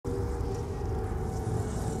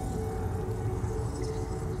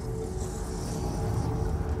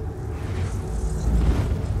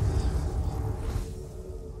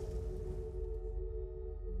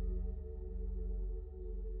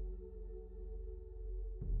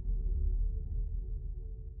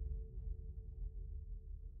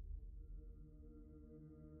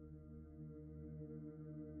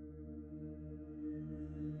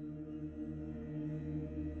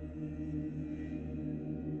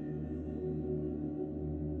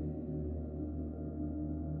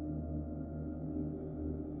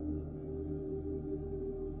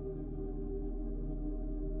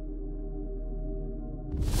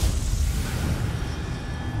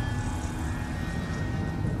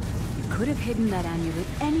could have hidden that amulet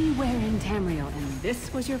anywhere in Tamriel, and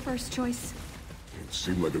this was your first choice? It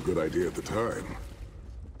seemed like a good idea at the time.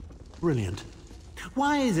 Brilliant.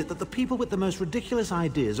 Why is it that the people with the most ridiculous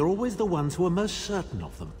ideas are always the ones who are most certain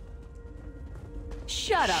of them?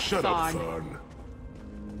 Shut up, Shut up, Thorn. Thorn.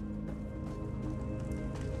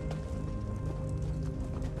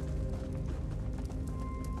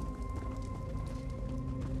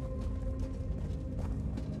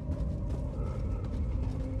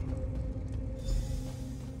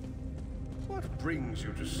 What brings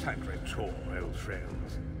you to Sacred Tor, old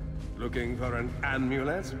friends? Looking for an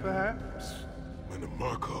amulet, perhaps?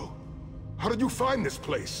 Marco, how did you find this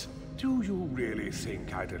place? Do you really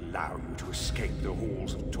think I'd allow you to escape the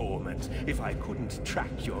halls of torment if I couldn't track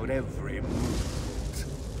your every movement?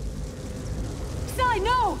 Sai,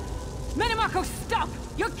 no! Menemarco, stop!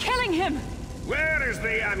 You're killing him! Where is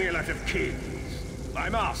the Amulet of Kings? My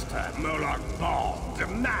master, Molag Bal,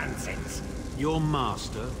 demands it! Your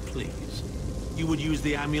master, please. You would use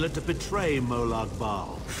the amulet to betray Molag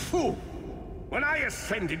Bal. Fool! When I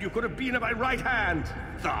ascended, you could have been at my right hand,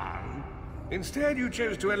 Tharn. Instead, you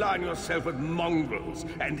chose to align yourself with mongrels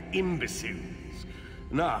and imbeciles.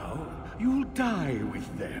 Now, you'll die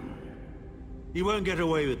with them. You won't get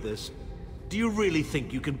away with this. Do you really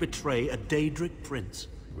think you can betray a Daedric prince?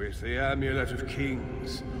 With the Amulet of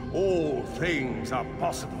Kings, all things are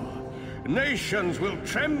possible. Nations will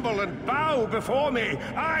tremble and bow before me.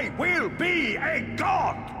 I will be a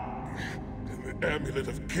god! The Amulet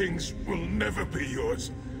of Kings will never be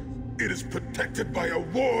yours. It is protected by a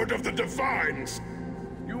ward of the Divines.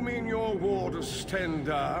 You mean your ward of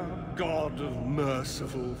Stendarr, god of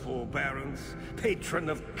merciful forbearance, patron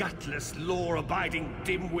of gutless, law-abiding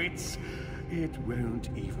dimwits? It won't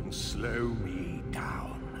even slow me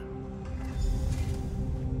down.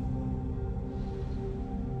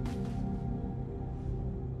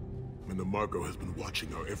 Marco has been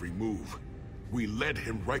watching our every move. We led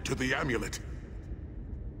him right to the amulet.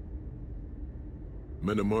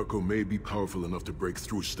 Menemarco may be powerful enough to break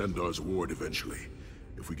through Stendarr's ward eventually.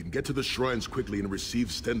 If we can get to the shrines quickly and receive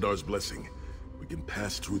Stendarr's blessing, we can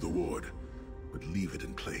pass through the ward, but leave it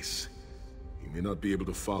in place. He may not be able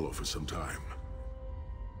to follow for some time.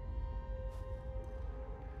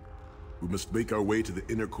 We must make our way to the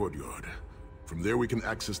inner courtyard. From there we can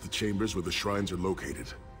access the chambers where the shrines are located.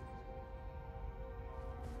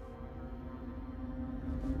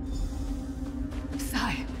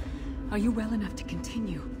 Sai, are you well enough to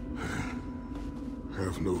continue?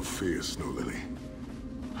 Have no fear, Snow Lily.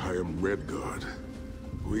 I am Redguard.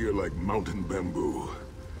 We are like mountain bamboo.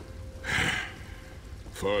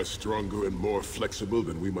 Far stronger and more flexible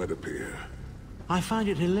than we might appear. I find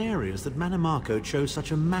it hilarious that Menemarco chose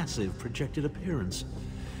such a massive projected appearance.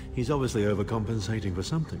 He's obviously overcompensating for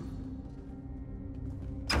something.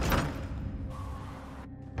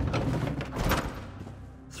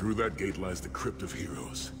 Through that gate lies the Crypt of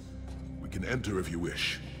Heroes. We can enter if you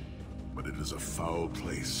wish, but it is a foul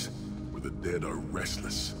place where the dead are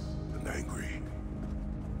restless and angry.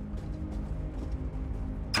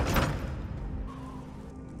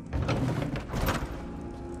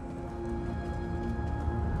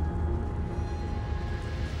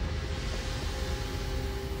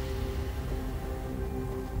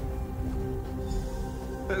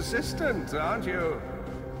 Persistent, aren't you?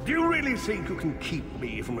 Do you really think you can keep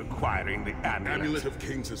me from acquiring the amulet? Amulet of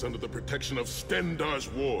Kings is under the protection of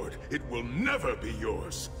Stendarr's ward. It will never be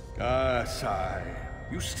yours. Ah, Sai.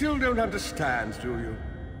 You still don't understand, do you?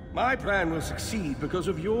 My plan will succeed because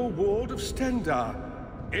of your ward of Stendarr.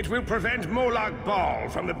 It will prevent Molag Bal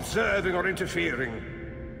from observing or interfering.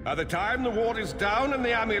 By the time the ward is down and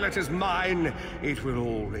the amulet is mine, it will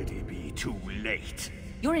already be too late.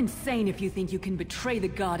 You're insane if you think you can betray the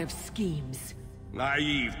god of schemes.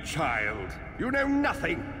 Naive child. You know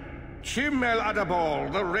nothing. Chim El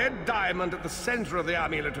Adabal, the red diamond at the center of the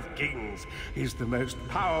Amulet of Kings, is the most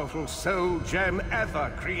powerful soul gem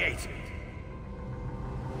ever created.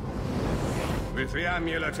 With the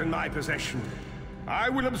amulet in my possession, I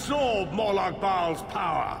will absorb Molag Bal's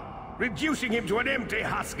power, reducing him to an empty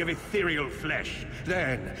husk of ethereal flesh.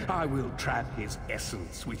 Then I will trap his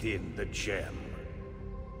essence within the gem.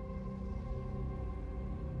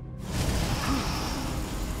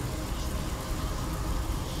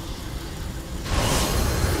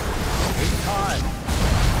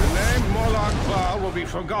 The name Molag Bal will be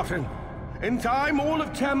forgotten. In time, all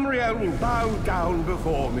of Tamriel will bow down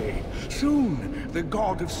before me. Soon, the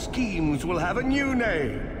god of schemes will have a new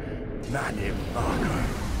name.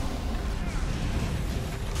 Menemarco.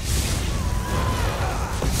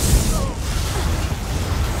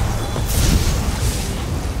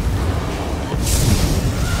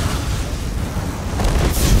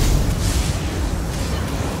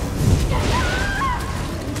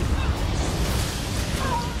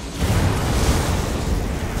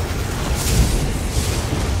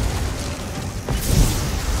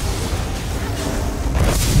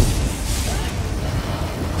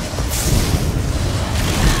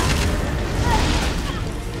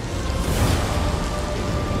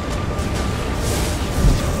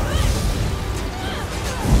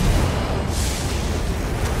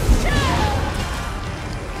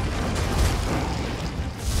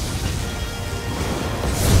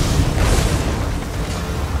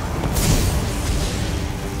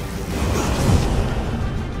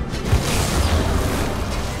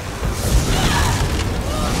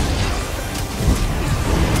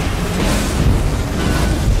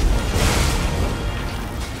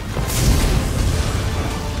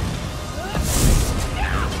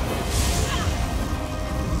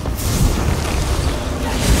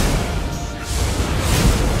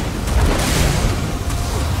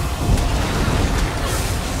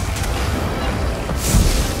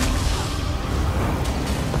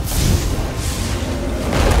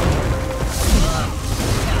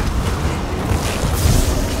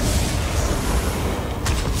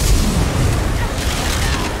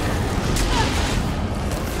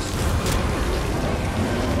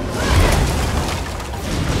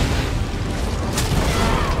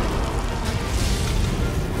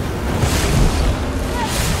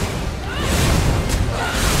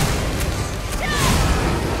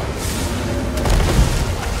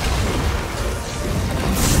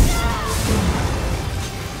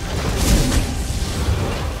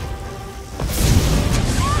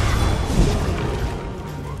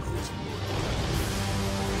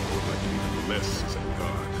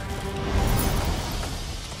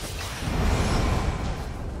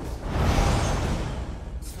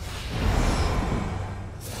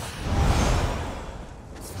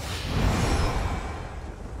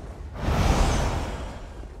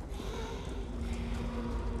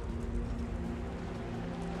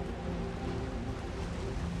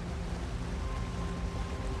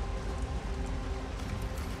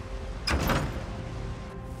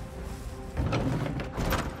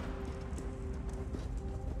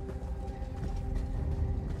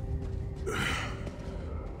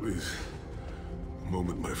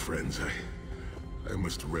 friends. I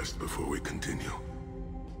must rest before we continue.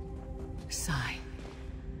 Sai,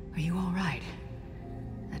 are you all right?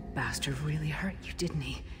 That bastard really hurt you, didn't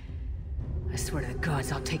he? I swear to the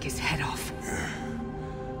gods I'll take his head off.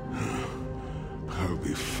 I'll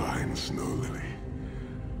be fine, Snow Lily.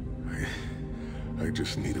 I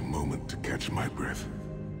just need a moment to catch my breath.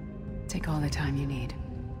 Take all the time you need.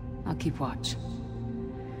 I'll keep watch.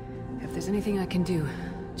 If there's anything I can do,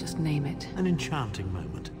 just name it. An enchanting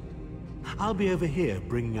moment. I'll be over here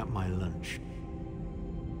bringing up my lunch.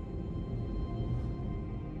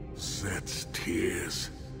 Set's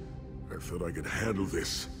tears. I thought I could handle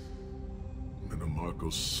this.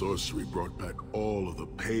 Marco's sorcery brought back all of the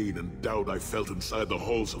pain and doubt I felt inside the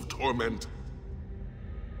halls of torment.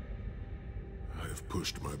 I have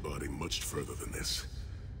pushed my body much further than this.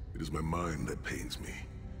 It is my mind that pains me.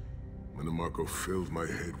 Marco filled my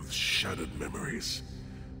head with shattered memories.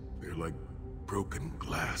 They're like broken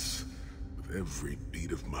glass. With every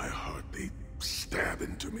beat of my heart, they stab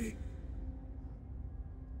into me.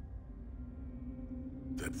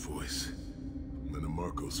 That voice,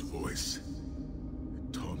 Marco's voice,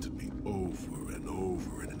 it taunted me over and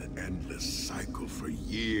over in an endless cycle for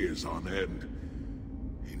years on end.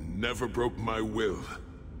 He never broke my will,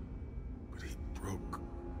 but he broke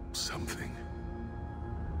something.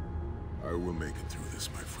 I will make it through this,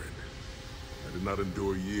 my friend. I did not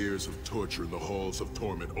endure years of torture in the halls of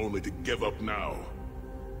torment only to give up now.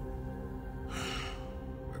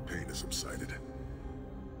 My pain has subsided.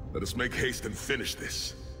 Let us make haste and finish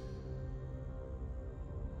this.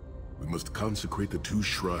 We must consecrate the 2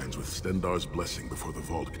 shrines with Stendarr's blessing before the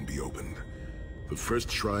vault can be opened. The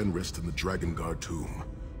first shrine rests in the Dragon Guard tomb,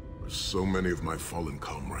 where so many of my fallen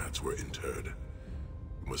comrades were interred.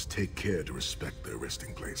 We must take care to respect their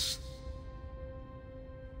resting place.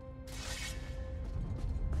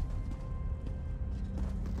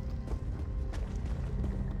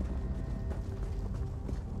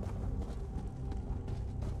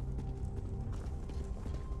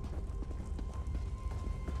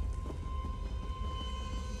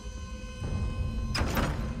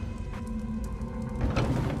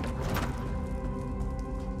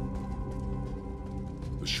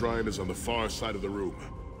 The shrine is on the far side of the room.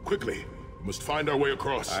 Quickly, we must find our way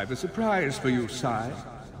across. I have a surprise for you, Sai.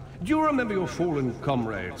 Do you remember your fallen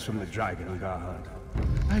comrades from the Dragon Guard?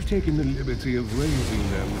 I've taken the liberty of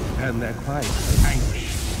raising them, and they're quite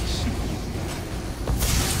anxious.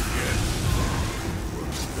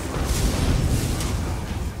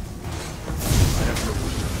 I have no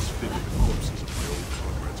wish to disfigure the corpses of my old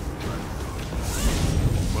comrades of the Dragon Guard.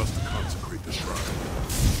 We must consecrate the shrine.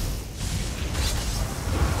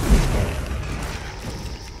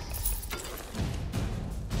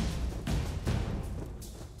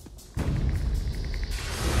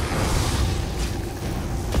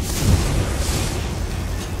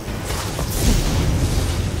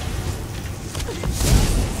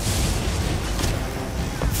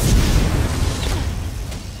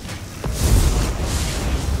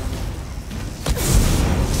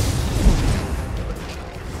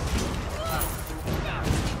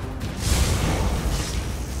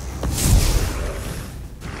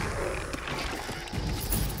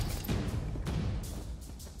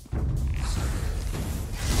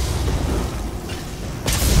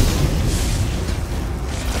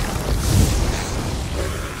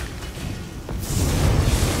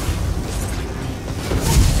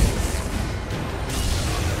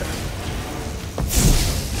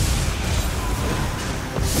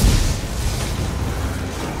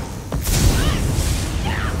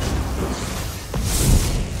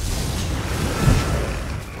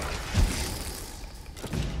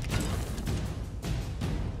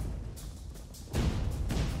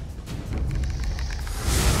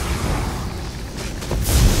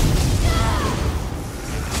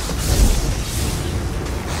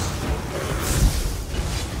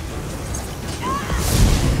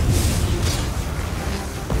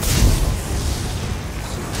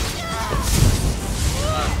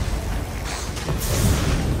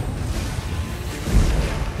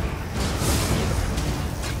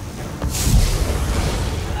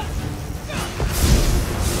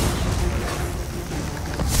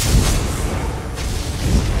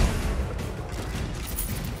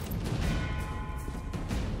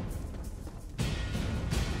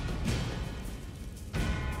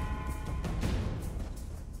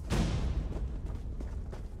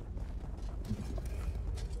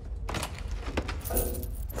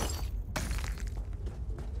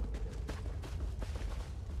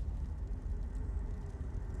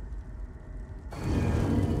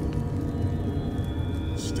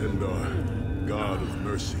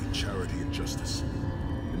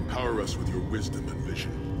 Empower us with your wisdom and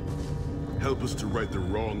vision. Help us to right the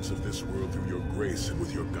wrongs of this world through your grace and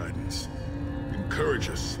with your guidance. Encourage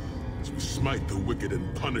us as we smite the wicked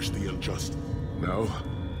and punish the unjust. Now,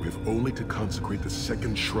 we have only to consecrate the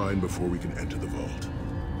second shrine before we can enter the vault.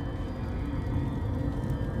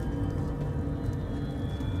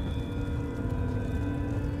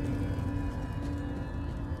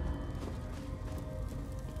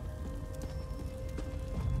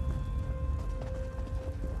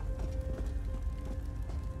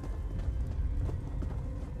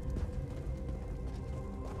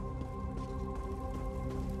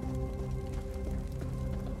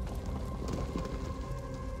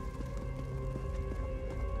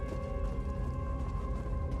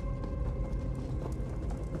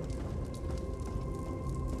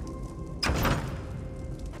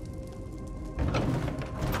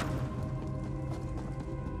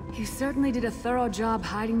 You certainly did a thorough job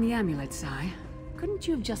hiding the amulet, Sai. Couldn't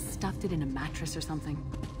you have just stuffed it in a mattress or something?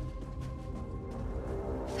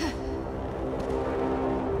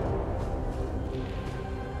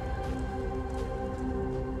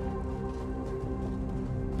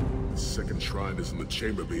 The second shrine is in the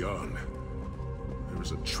chamber beyond. There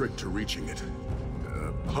is a trick to reaching it.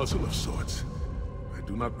 A puzzle of sorts. I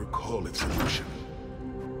do not recall its solution.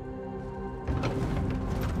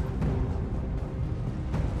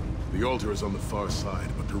 The altar is on the far side,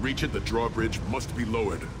 but to reach it, the drawbridge must be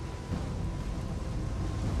lowered.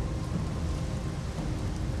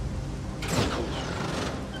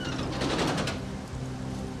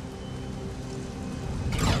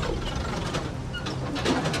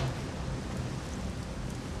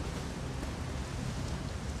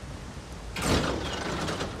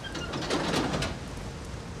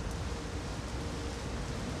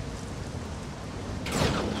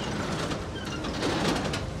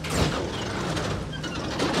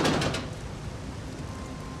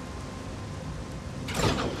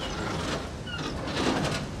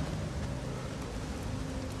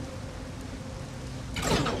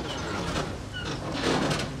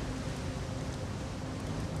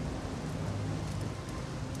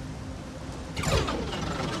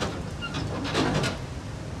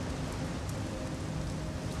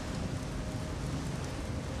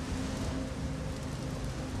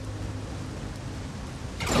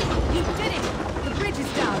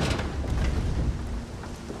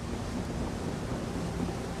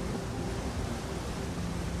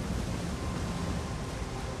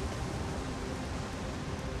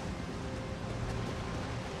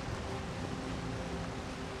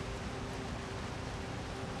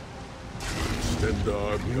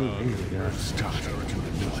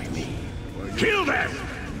 Kill them!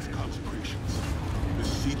 Consecrations.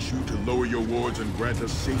 Beseech you to lower your wards and grant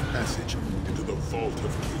us safe passage into the Vault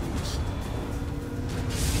of Kings.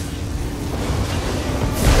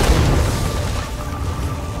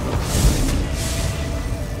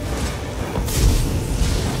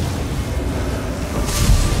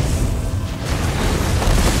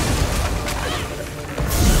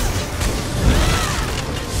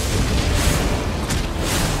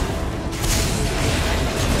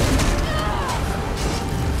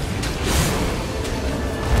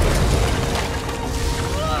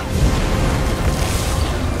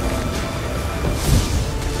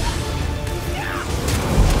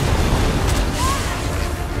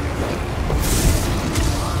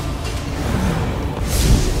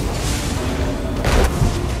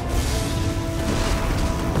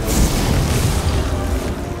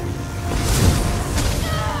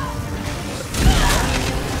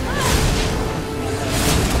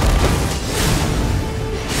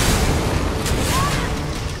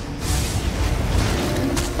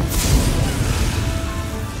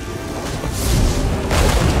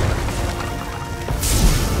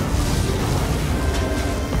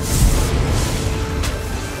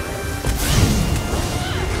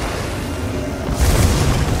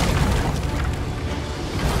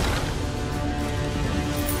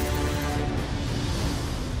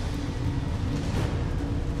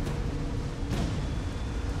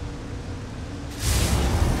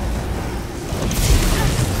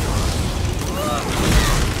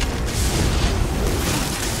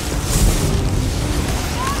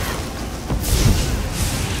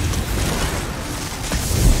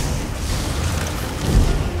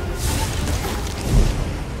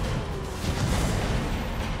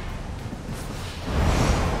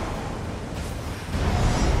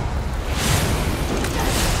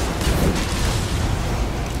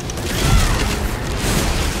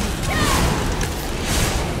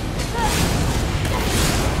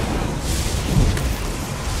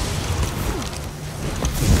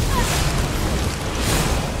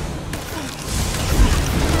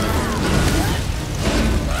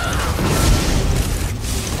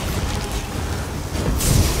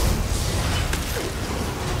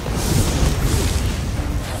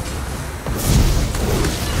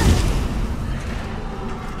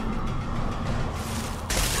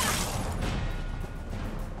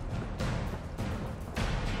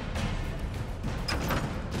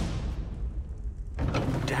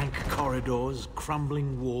 corridors,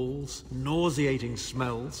 crumbling walls, nauseating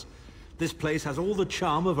smells. This place has all the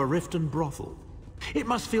charm of a Riften brothel. It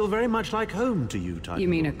must feel very much like home to you, Titan. You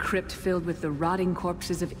mean a crypt filled with the rotting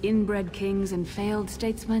corpses of inbred kings and failed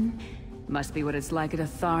statesmen? Must be what it's like at a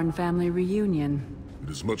Tharn family reunion. It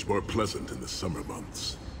is much more pleasant in the summer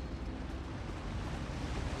months.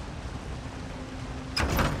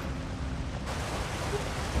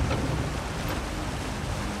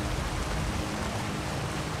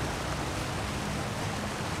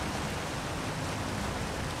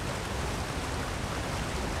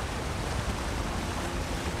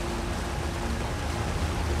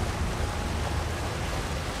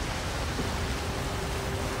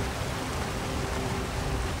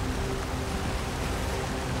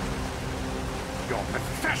 Your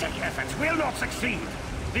pathetic efforts will not succeed.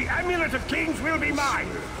 The Amulet of Kings will be mine.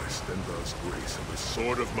 I swear by Stendar's grace and the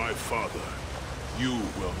sword of my father, you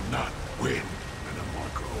will not win,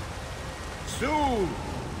 Anamarco. Soon,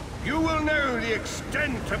 you will know the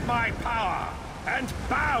extent of my power and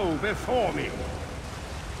bow before me.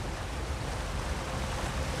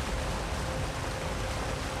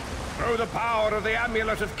 Through the power of the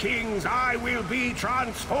Amulet of Kings, I will be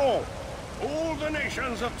transformed. All the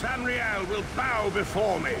nations of Tamriel will bow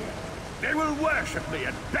before me. They will worship me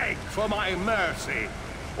and beg for my mercy.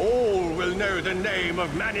 All will know the name of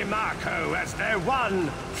Manimarco as their one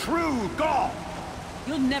true god.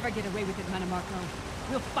 You'll never get away with it, Manimarco.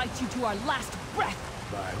 We'll fight you to our last breath.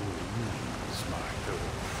 By all means, my old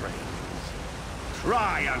friends.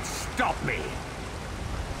 Try and stop me.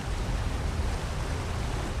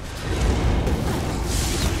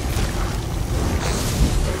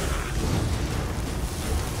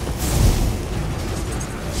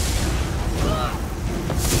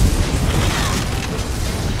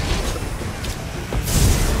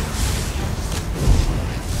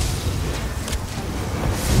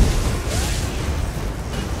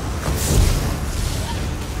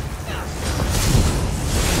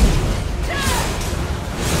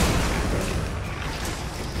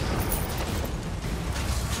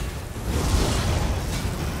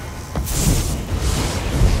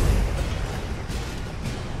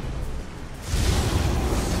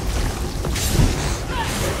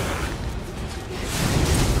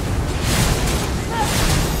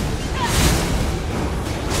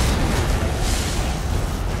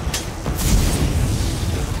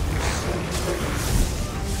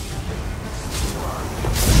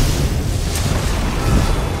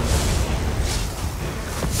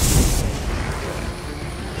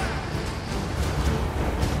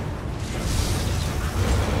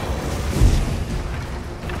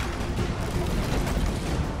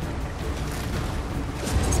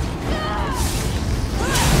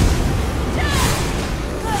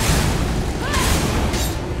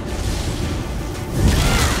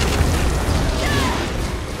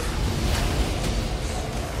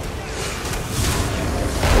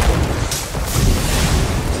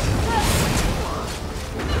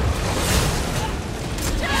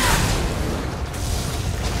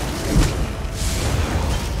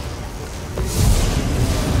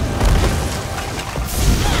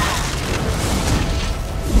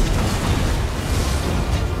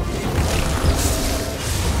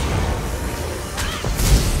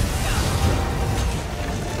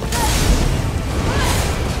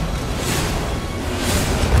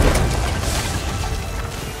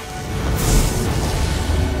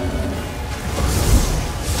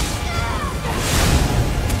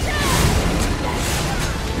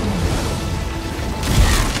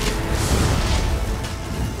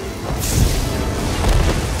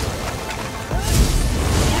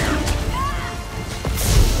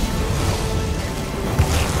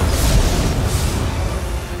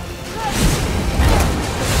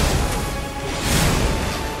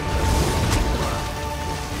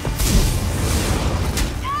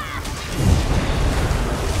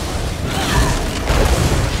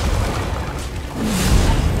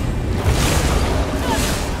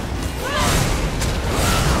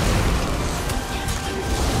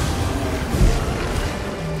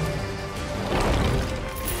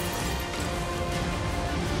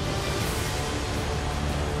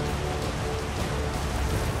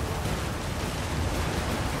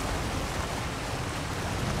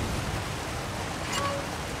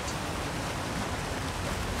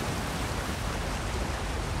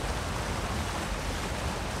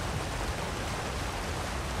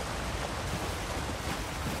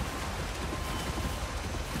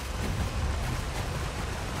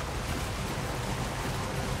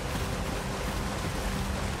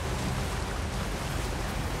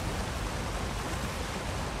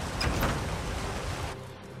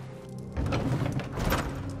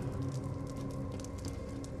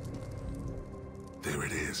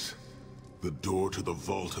 to the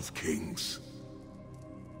Vault of Kings.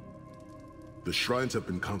 The shrines have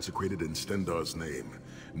been consecrated in Stendarr's name.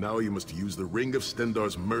 Now you must use the Ring of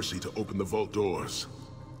Stendarr's mercy to open the vault doors.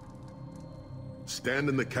 Stand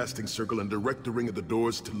in the casting circle and direct the ring at the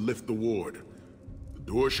doors to lift the ward. The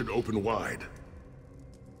doors should open wide.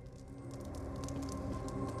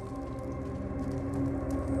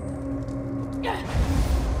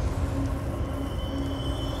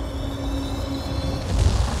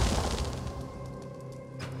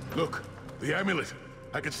 Look, the amulet.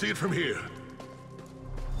 I can see it from here.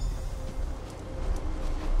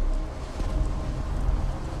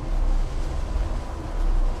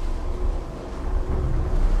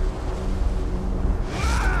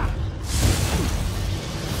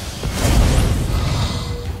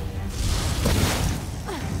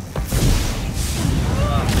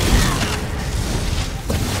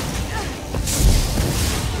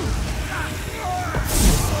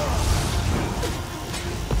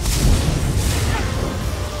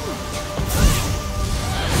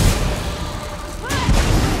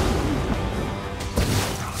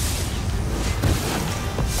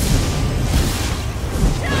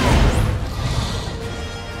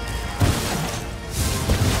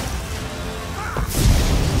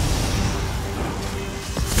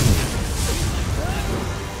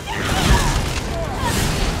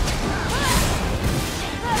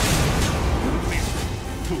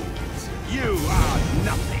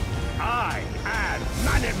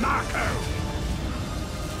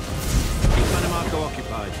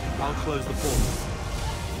 I'll close the portal.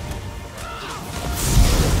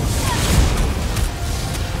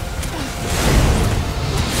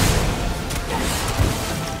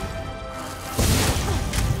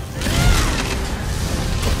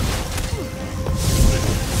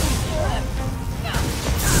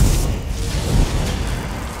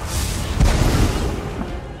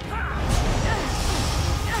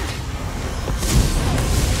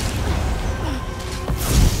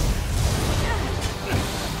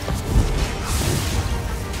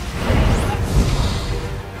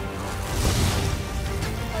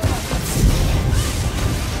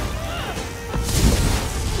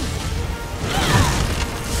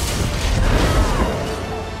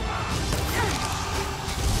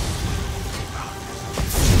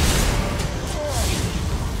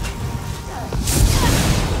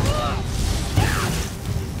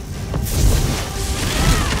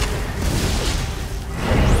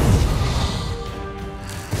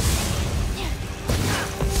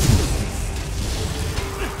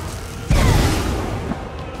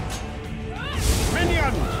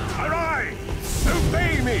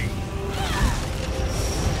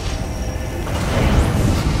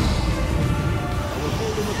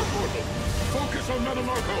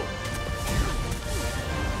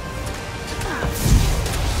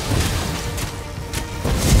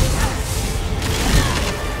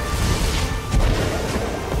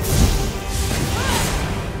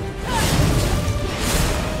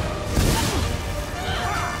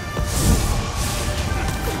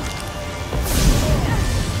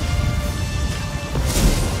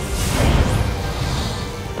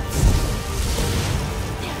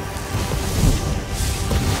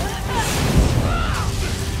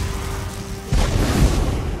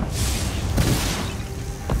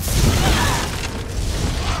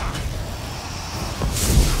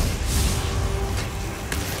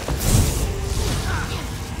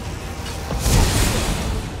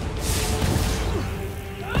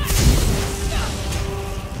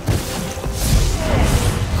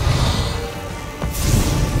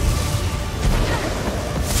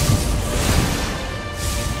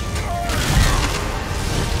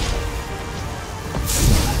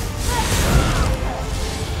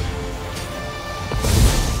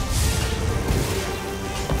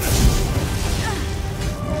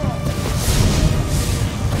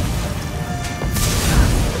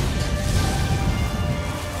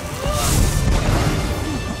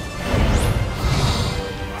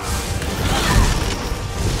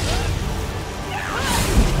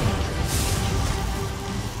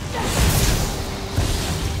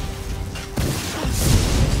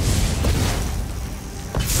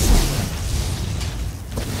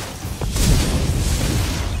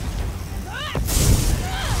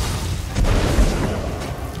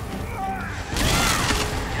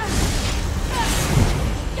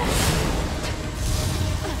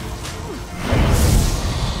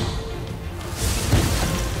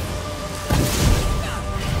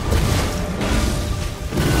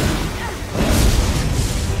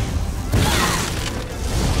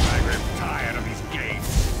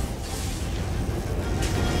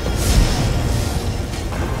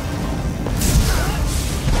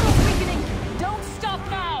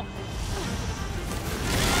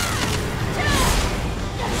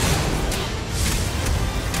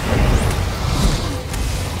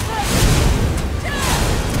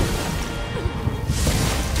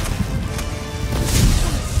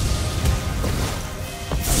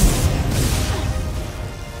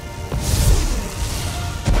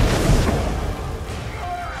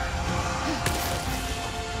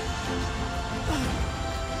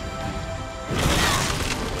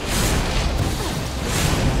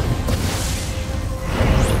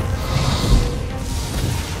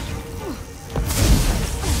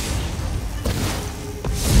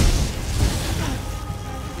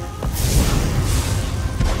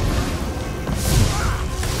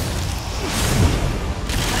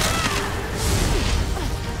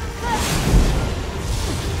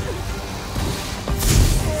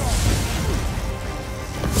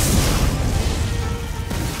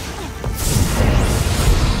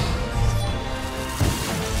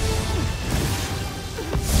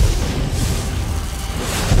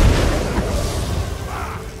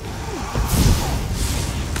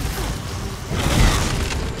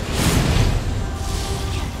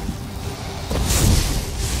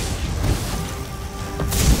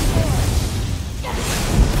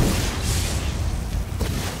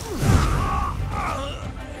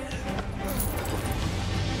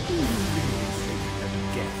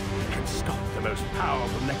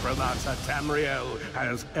 Tamriel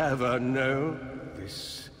has ever known.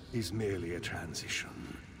 This is merely a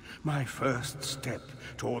transition. My first step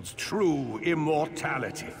towards true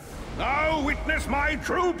immortality. Now witness my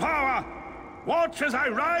true power! Watch as I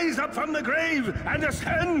rise up from the grave and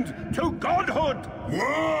ascend to godhood!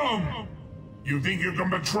 Worm! You think you can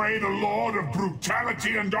betray the Lord of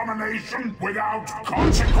Brutality and Domination without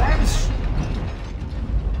consequence?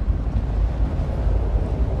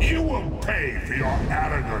 You will pay for your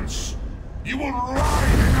arrogance. You will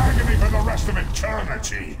writhe in agony for the rest of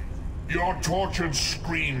eternity. Your tortured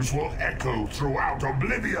screams will echo throughout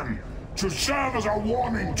Oblivion to serve as a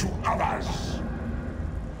warning to others.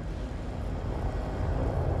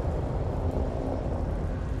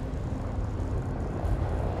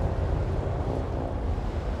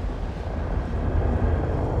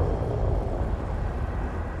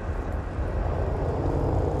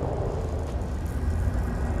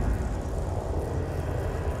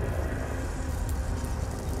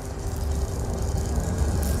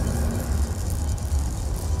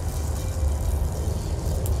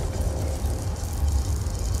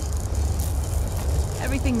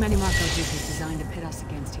 Everything Manimarco did was designed to pit us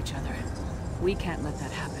against each other. We can't let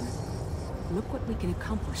that happen. Look what we can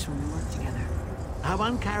accomplish when we work together. How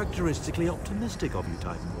uncharacteristically optimistic of you,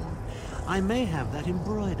 Titanborn. I may have that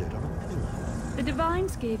embroidered on a pillow. The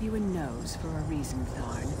Divines gave you a nose for a reason,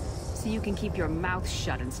 Tharn. So you can keep your mouth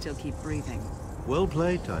shut and still keep breathing. Well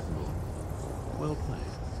played, Titanborn. Well played.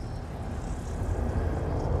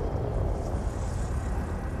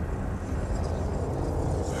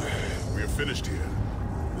 We're finished here.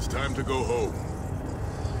 It's time to go home.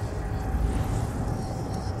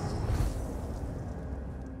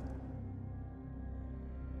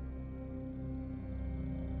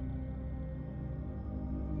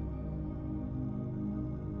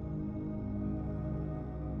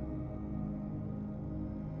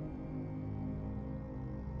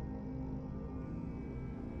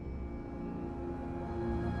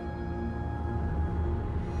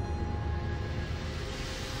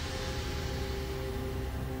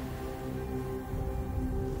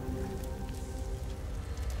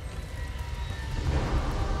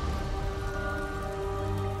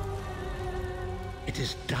 It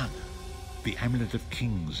is done. The Amulet of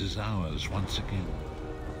Kings is ours once again.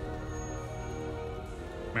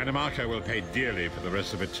 Manimarco will pay dearly for the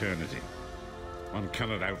rest of eternity. One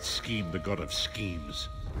cannot out-scheme the god of schemes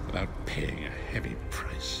without paying a heavy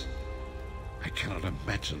price. I cannot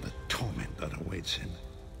imagine the torment that awaits him.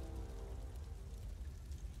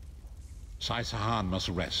 Sai Sahan must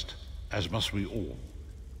rest, as must we all.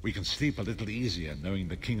 We can sleep a little easier knowing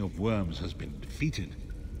the King of Worms has been defeated,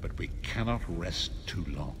 but we cannot rest too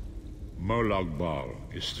long. Molag Bal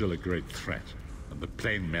is still a great threat, and the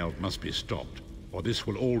plane melt must be stopped, or this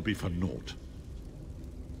will all be for naught.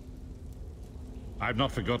 I've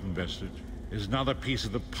not forgotten Vestige. It is another piece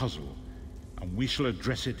of the puzzle, and we shall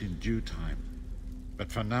address it in due time.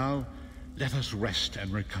 But for now, let us rest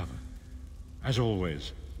and recover. As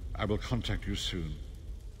always, I will contact you soon.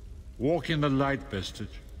 Walk in the light,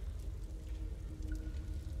 Vestige.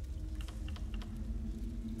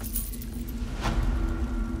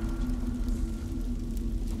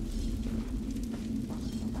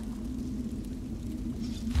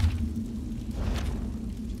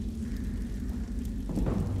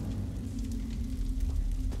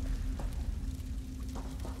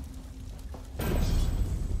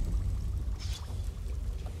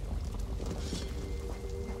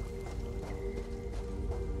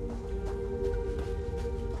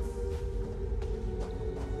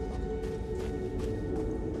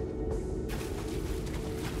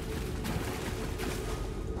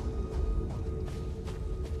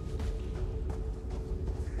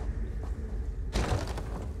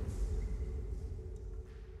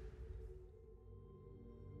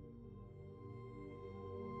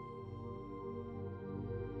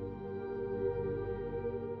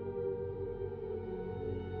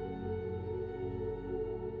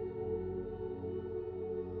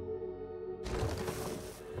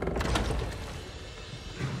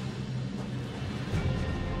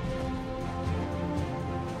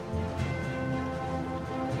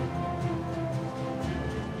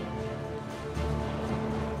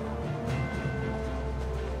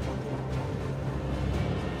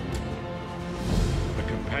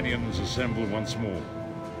 Companions assemble once more.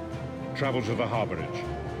 Travel to the harborage.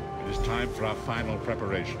 It is time for our final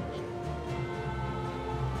preparations.